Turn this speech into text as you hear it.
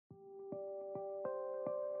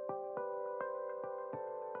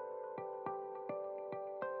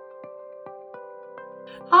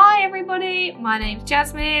Hi everybody, my name's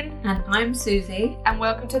Jasmine. And I'm Susie. And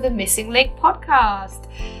welcome to the Missing Link podcast.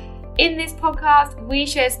 In this podcast, we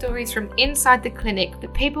share stories from inside the clinic, the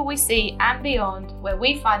people we see and beyond, where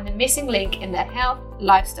we find the missing link in their health,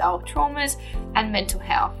 lifestyle, traumas and mental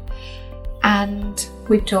health. And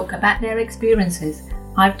we talk about their experiences.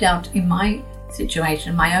 I've dealt in my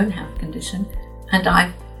situation, my own health condition, and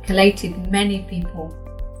I've collated many people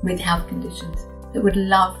with health conditions that would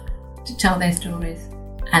love to tell their stories,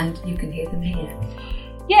 and you can hear them here.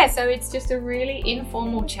 Yeah, so it's just a really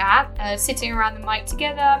informal chat, sitting around the mic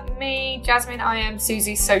together. Me, Jasmine, I am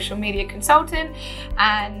Susie's social media consultant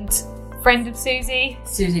and friend of Susie.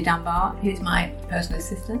 Susie Dunbar, who's my personal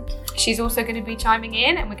assistant. She's also going to be chiming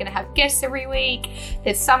in, and we're going to have guests every week.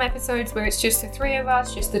 There's some episodes where it's just the three of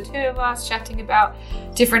us, just the two of us, chatting about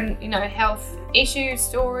different, health issues,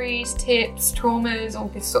 stories, tips, traumas, all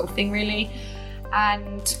this sort of thing really.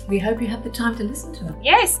 And we hope you have the time to listen to them.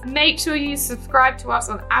 Yes, make sure you subscribe to us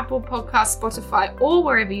on Apple Podcasts, Spotify, or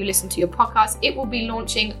wherever you listen to your podcast. It will be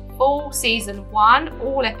launching full season 1,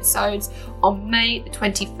 all episodes, on May the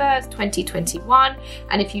 21st, 2021.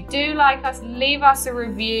 And if you do like us, leave us a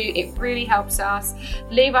review. It really helps us.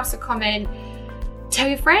 Leave us a comment. Tell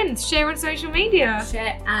your friends, share on social media.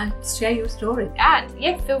 Share your story. And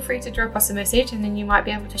feel free to drop us a message, and then you might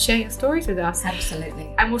be able to share your stories with us.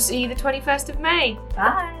 Absolutely. And we'll see you the 21st of May.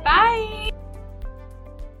 Bye. Bye.